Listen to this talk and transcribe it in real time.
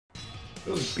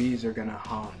Those bees are gonna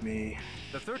haunt me.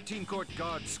 The 13-court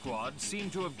guard squad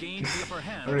seemed to have gained the upper I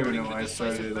hand don't even during know the why I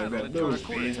started decisive it like battle that. at Those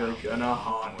Karakura bees are Town, gonna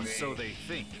haunt or me. so they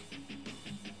think.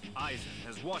 Aizen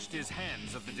has washed his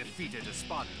hands of the defeated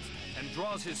Espadas and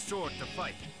draws his sword to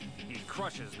fight. He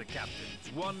crushes the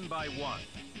captains one by one.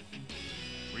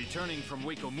 Returning from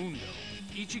Wako Mundo,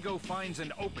 Ichigo finds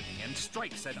an opening and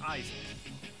strikes at Aizen.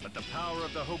 But the power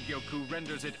of the Hogyoku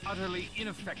renders it utterly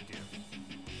ineffective.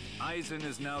 Aizen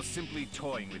is now simply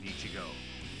toying with Ichigo.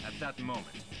 At that moment,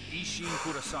 Isshin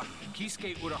Kurosaki,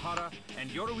 Kisuke Urahara, and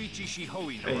Yoroichi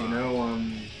Shihoi Hey,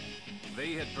 arrive.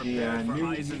 They had prepared for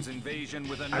Aizen's invasion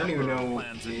with a I don't even number of know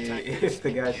plans and tactics if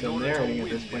the guy's still in order narrating to at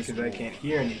this win point this because I war. can't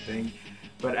hear anything.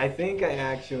 But I think I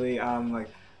actually like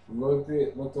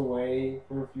looked away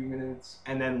for a few minutes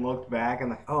and then looked back and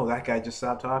like, oh, that guy just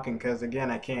stopped talking because again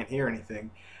I can't hear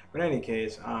anything. But in any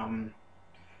case,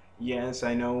 yes,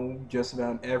 I know just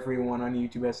about everyone on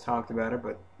YouTube has talked about it,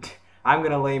 but I'm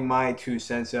gonna lay my 2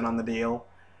 cents in on the deal.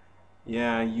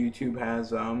 Yeah, YouTube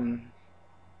has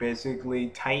basically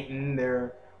tightened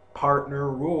their partner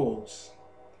rules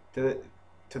to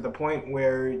to the point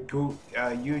where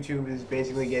YouTube is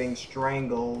basically getting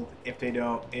strangled if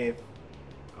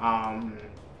um,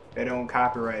 they don't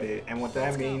copyright it. And what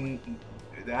that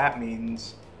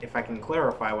means, if I can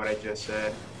clarify what I just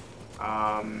said,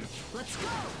 um,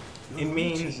 it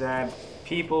means that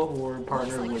people who are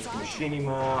partnered with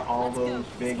Machinima, all those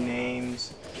big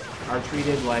names, are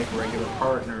treated like regular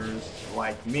partners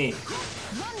like me,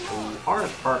 who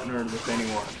aren't partnered with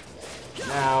anyone.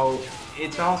 Now,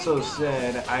 it's also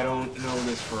said, I don't know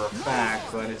this for a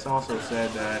fact, but it's also said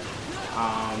that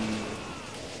um,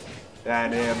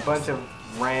 that a bunch of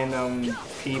random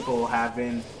people have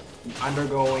been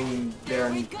undergoing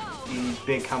these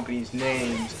big companies'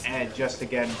 names and just to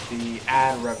get the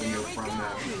ad revenue from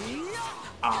them.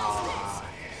 Uh,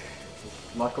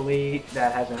 Luckily,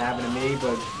 that hasn't happened to me,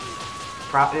 but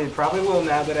it probably will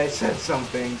now that I said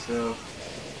something, so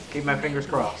keep my fingers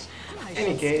crossed. In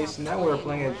any case, now we're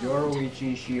playing as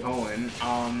Yoroichi Shihoen.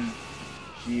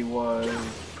 She was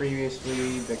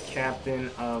previously the captain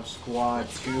of Squad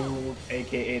 2,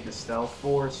 aka the Stealth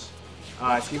Force.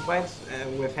 She fights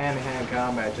with hand-to-hand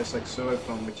combat just like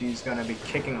Soifone, but she's gonna be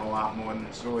kicking a lot more than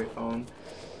Soifone.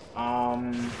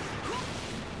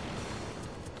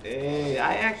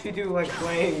 I actually do like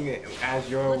playing as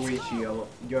Yoroichi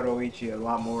a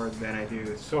lot more than I do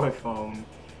Soifone,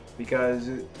 because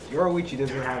Yoroichi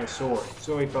doesn't have a sword,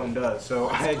 Soifone does, so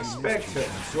I expect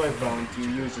Soifone to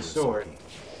use a sword.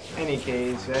 In any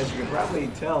case, as you can probably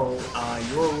tell,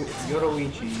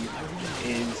 Yoroichi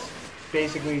is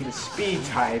basically the speed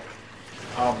type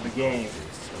of the game.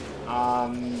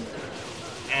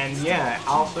 And yeah,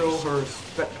 also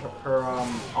her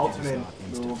ultimate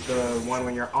move, the one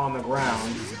when you're on the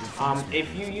ground,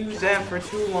 if you use that for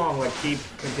too long, like keep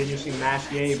continuously mash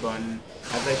the A button,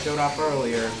 as I showed off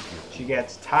earlier, she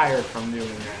gets tired from doing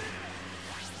that.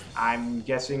 I'm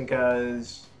guessing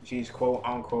because she's quote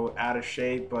unquote out of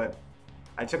shape, but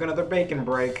I took another bacon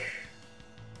break.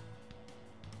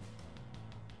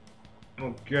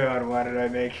 Oh god, why did I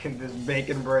make this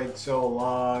bacon break so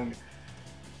long?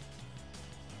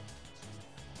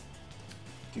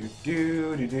 Do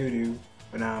do do do do,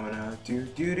 phenomena. Do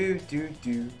do do do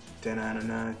do, da na na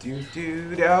na. Do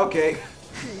do. Okay.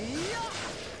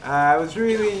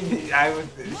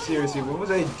 Seriously, what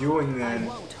was I doing then?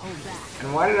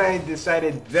 And why did I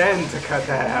decided then to cut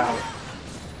that out?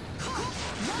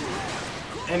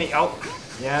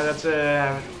 Yeah, that's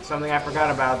something I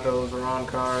forgot about. Those Iran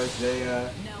cars.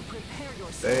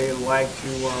 They like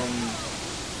to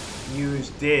use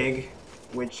dig,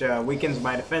 which weakens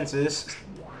my defenses,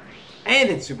 and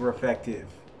it's super effective.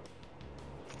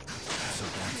 So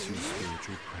that's your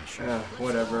spiritual pressure.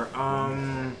 Whatever.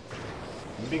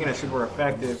 Speaking of super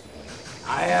effective,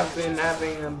 I have been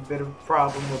having a bit of a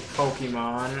problem with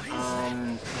Pokemon.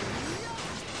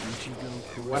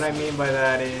 What I mean by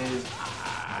that is,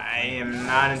 I am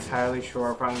not entirely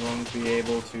sure if I'm going to be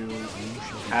able to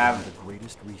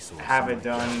have it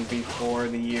done before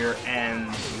the year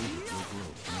ends.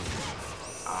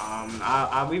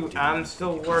 I'm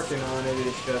still working on it.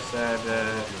 It's just that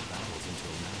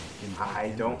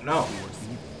I don't know.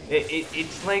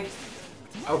 It's like,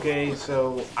 okay,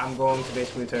 so I'm going to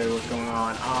basically tell you what's going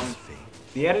on.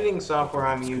 The editing software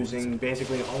I'm using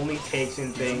basically only takes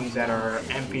in things that are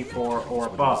MP4 or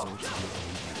above.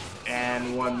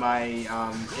 And when my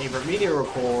Aver Media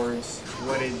records,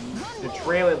 the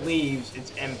trail it leaves,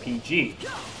 it's MPG.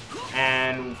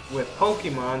 And with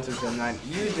Pokemon, since I'm not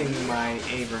using my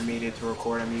Aver Media to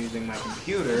record, I'm using my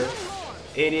computer,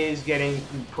 it is getting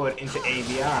put into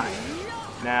AVI.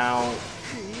 Now,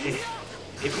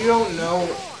 if you don't know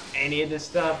any of this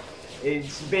stuff,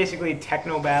 it's basically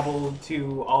technobabble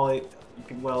to all it.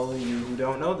 Well, you who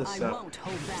don't know this stuff.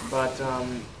 But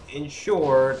in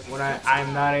short, when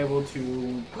I'm not able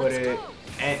to put it,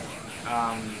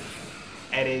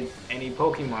 edit any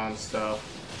Pokemon stuff.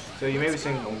 So you may be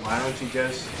saying, well, why don't you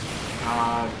just,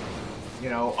 you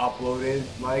know, upload it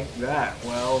like that?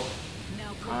 Well,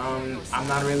 I'm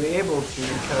not really able to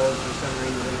because for some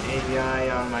reason API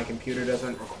on my computer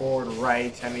doesn't record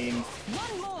right. I mean,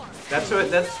 that's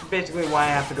basically why I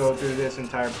have to go through this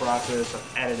entire process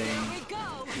of editing.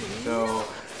 So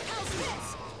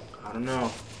I don't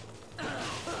know.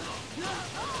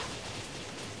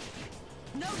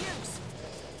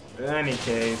 But in any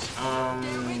case,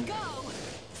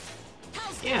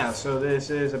 yeah, so this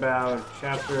is about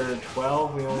chapter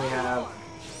 12. We only have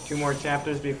 2 more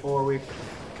chapters before we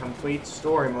complete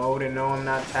story mode, and no, I'm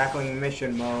not tackling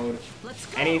mission mode.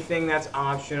 Anything that's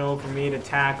optional for me to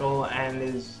tackle and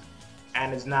is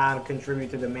not contribute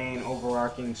to the main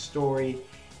overarching story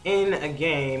in a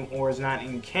game or is not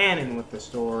in canon with the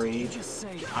story,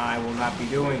 I will not be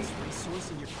doing.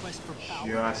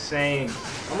 Just saying.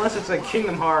 Unless it's like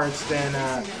Kingdom Hearts, then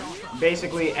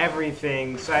basically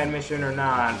everything, side mission or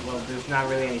not, well, there's not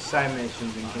really any side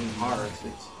missions in Kingdom Hearts.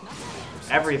 It's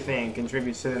everything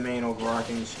contributes to the main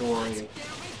overarching story.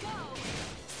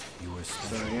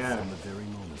 So yeah.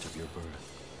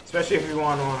 Especially if you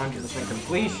want 100%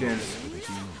 completion.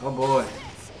 Oh boy.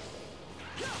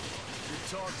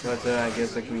 But I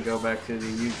guess I can go back to the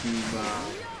YouTube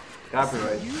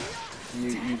copyright.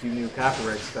 YouTube new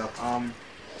copyright stuff.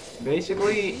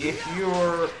 Basically, if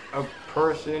you're a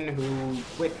person who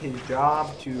quit his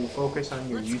job to focus on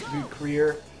your YouTube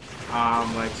career,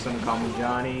 like some call me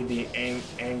Johnny, the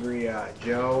Angry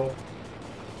Joe,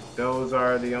 those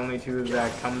are the only 2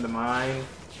 that come to mind.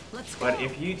 But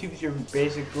if YouTube's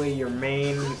basically your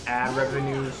main ad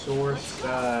revenue source,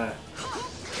 God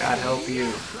help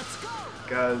you.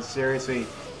 Because seriously,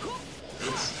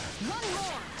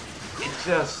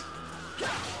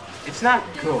 it's not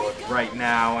good right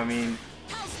now. I mean,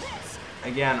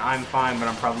 again, I'm fine, but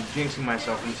I'm probably jinxing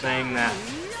myself in saying that.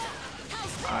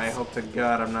 I hope to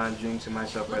God I'm not jinxing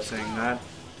myself by saying that.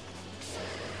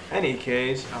 Any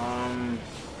case,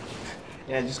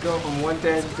 yeah, just go from one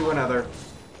tangent to another.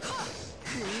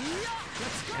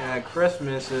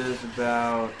 Christmas is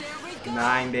about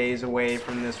 9 days away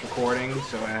from this recording,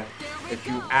 so if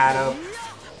you add up,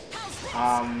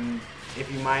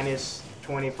 if you minus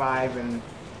 25 and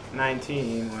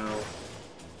 19, well,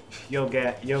 you'll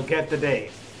get the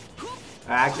date.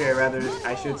 Actually,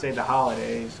 I should say the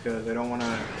holidays, because I don't want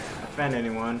to offend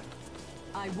anyone.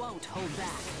 I won't hold back.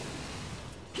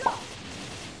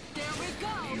 There we go.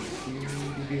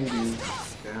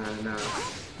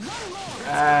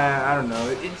 I don't know.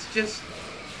 It's just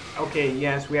okay.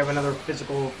 Yes, we have another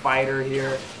physical fighter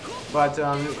here, but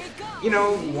you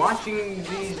know, watching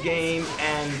these games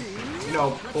and you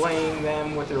know, playing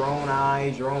them with your own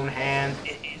eyes, your own hands,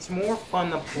 it's more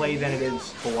fun to play than it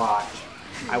is to watch.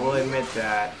 I will admit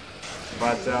that.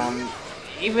 But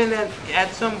even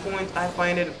at some points, I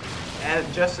find it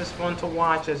just as fun to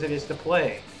watch as it is to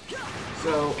play.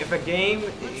 So if a game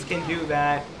can do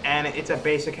that, and it's a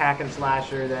basic hack and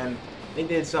slasher, then they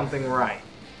did something right.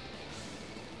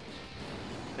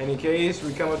 In any case,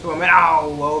 we come up to a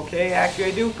okay, actually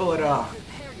I do pull it off.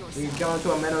 We come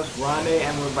into a Menos Grande,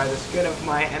 and by the skin of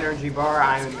my energy bar,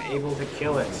 I'm able to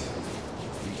kill it.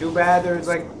 Too bad there's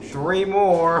like 3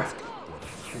 more.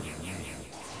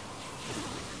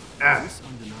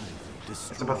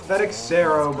 It's a pathetic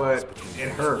Sero, but it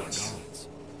hurts.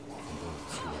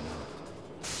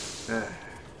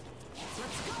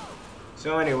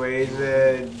 So anyways,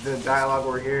 the dialogue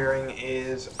we're hearing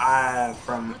is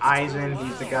from Aizen.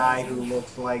 He's the guy who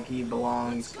looks like he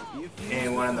belongs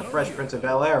in one of the Fresh Prince of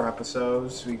Bel-Air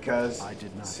episodes, because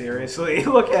seriously,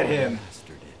 look at him.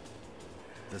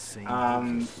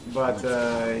 But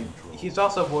he's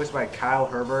also voiced by Kyle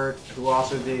Herbert, who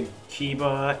also did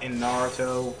Kiba in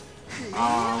Naruto,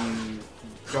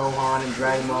 Gohan in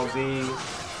Dragon Ball Z,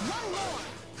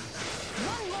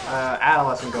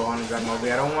 Adolescent Gohan in Dragon Ball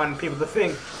Z. I don't want people to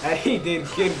think that he did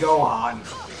Kid Gohan.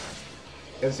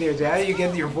 Because seriously, how do you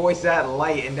get your voice that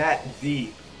light and that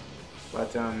deep?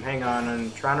 But hang on,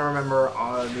 I'm trying to remember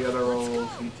all the other roles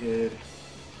he did.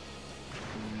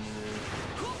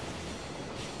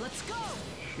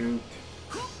 Shoot.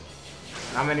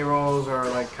 How many roles are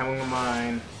like coming to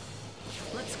mind?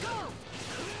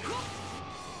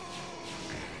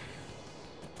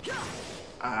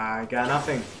 I got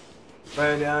nothing.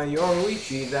 But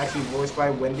Yoruichi is actually voiced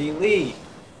by Wendy Lee.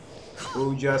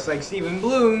 who, just like Stephen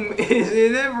Bloom, is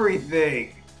in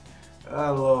everything.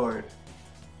 Oh Lord.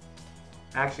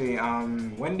 Actually,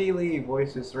 Wendy Lee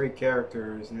voices 3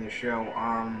 characters in the show.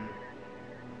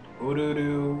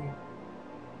 Urudu,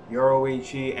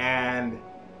 Yoroichi, and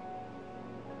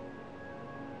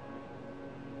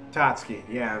Tatsuki.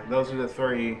 Yeah, those are the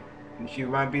 3. And she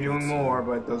might be doing more,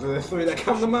 but those are the 3 that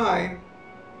come to mind.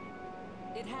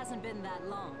 It hasn't been that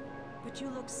long, but you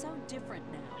look so different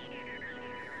now.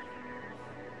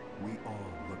 We all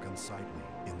look unsightly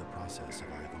in the process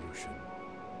of our evolution.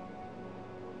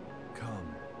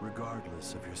 Come,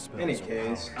 regardless of your spells. In any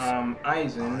case,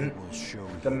 Aizen,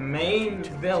 the main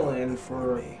villain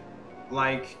for,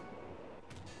 like,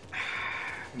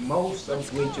 most of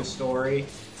Bleach's story.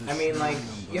 I mean, like,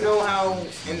 you know how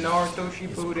in Naruto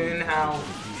Shippuden, how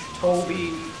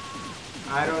Toby,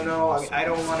 I don't know, I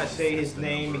don't want to say his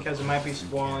name because it might be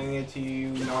spoiling it to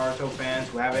you Naruto fans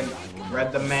who haven't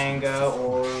read the manga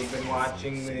or been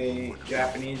watching the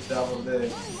Japanese dub of the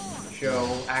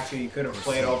show. Actually, you could have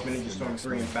played Ultimate Ninja Storm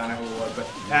 3 and found out who it was, but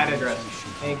that address.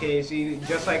 In case,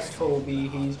 just like Toby,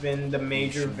 he's been the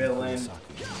major villain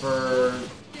for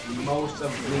most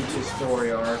of Bleach's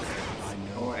story arc,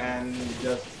 and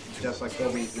just like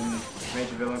Toby, he's been the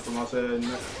major villain for most of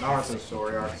Naruto's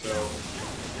story arc. So,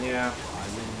 yeah.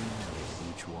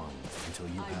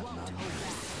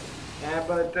 Yeah,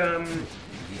 but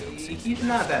he's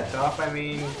not that tough. I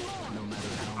mean,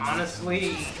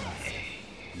 honestly,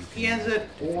 he has an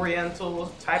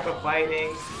oriental type of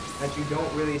fighting that you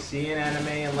don't really see in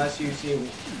anime unless you see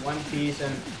One Piece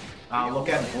and look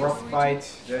at Brook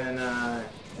fights. Then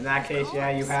in that case, yeah,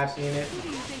 you have seen it.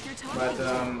 But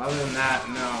other than that,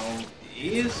 no.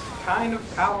 He is kind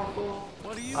of powerful.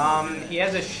 He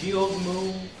has a shield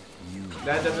move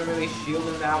that doesn't really shield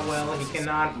him that well. He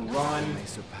cannot run,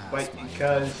 but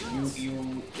because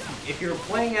if you're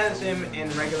playing as him in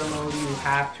regular mode, you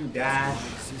have to dash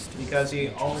because he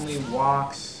only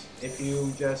walks if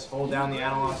you just hold down the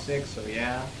analog stick. So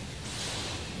yeah.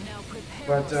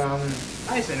 But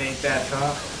Aizen ain't that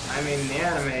tough. I mean, in the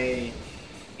anime,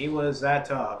 he was that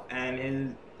tough.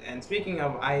 And speaking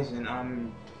of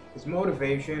Aizen, his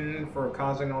motivation for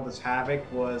causing all this havoc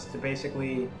was to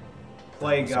basically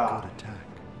play God.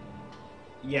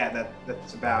 Yeah,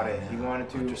 that's about it. He wanted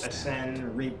to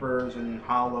ascend Reapers and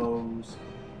Hollows,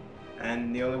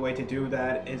 and the only way to do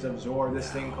that is absorb this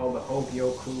thing called the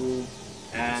Hogyoku,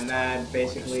 and that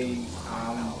basically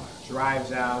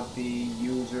drives out the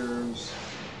user's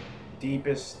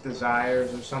deepest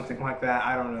desires or something like that.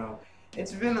 I don't know.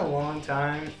 It's been a long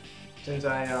time since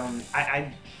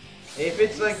if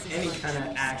it's like any kind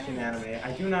of action anime,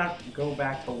 I do not go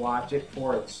back to watch it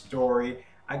for its story.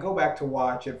 I go back to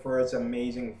watch it for its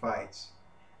amazing fights.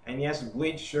 And yes,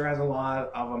 Bleach sure has a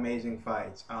lot of amazing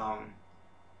fights.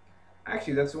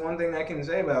 Actually, that's the one thing I can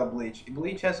say about Bleach.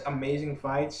 Bleach has amazing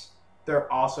fights. They're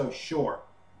also short.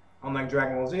 Unlike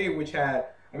Dragon Ball Z, which had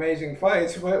amazing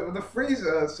fights, but the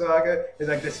Frieza saga is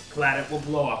like, this planet will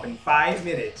blow up in 5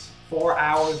 minutes. 4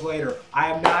 hours later. I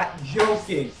am not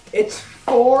joking. It's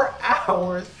 4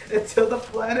 hours until the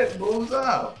planet blows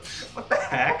up. What the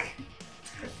heck?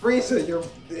 Frieza,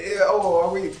 are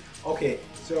we... Okay,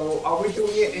 so are we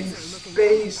doing it in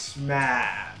space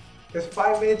math? Because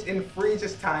 5 minutes in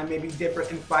Frieza's time may be different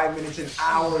in 5 minutes in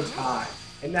our time.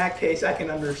 In that case, I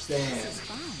can understand.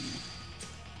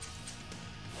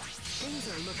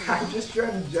 I'm just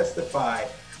trying to justify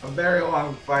a very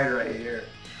long fight right here.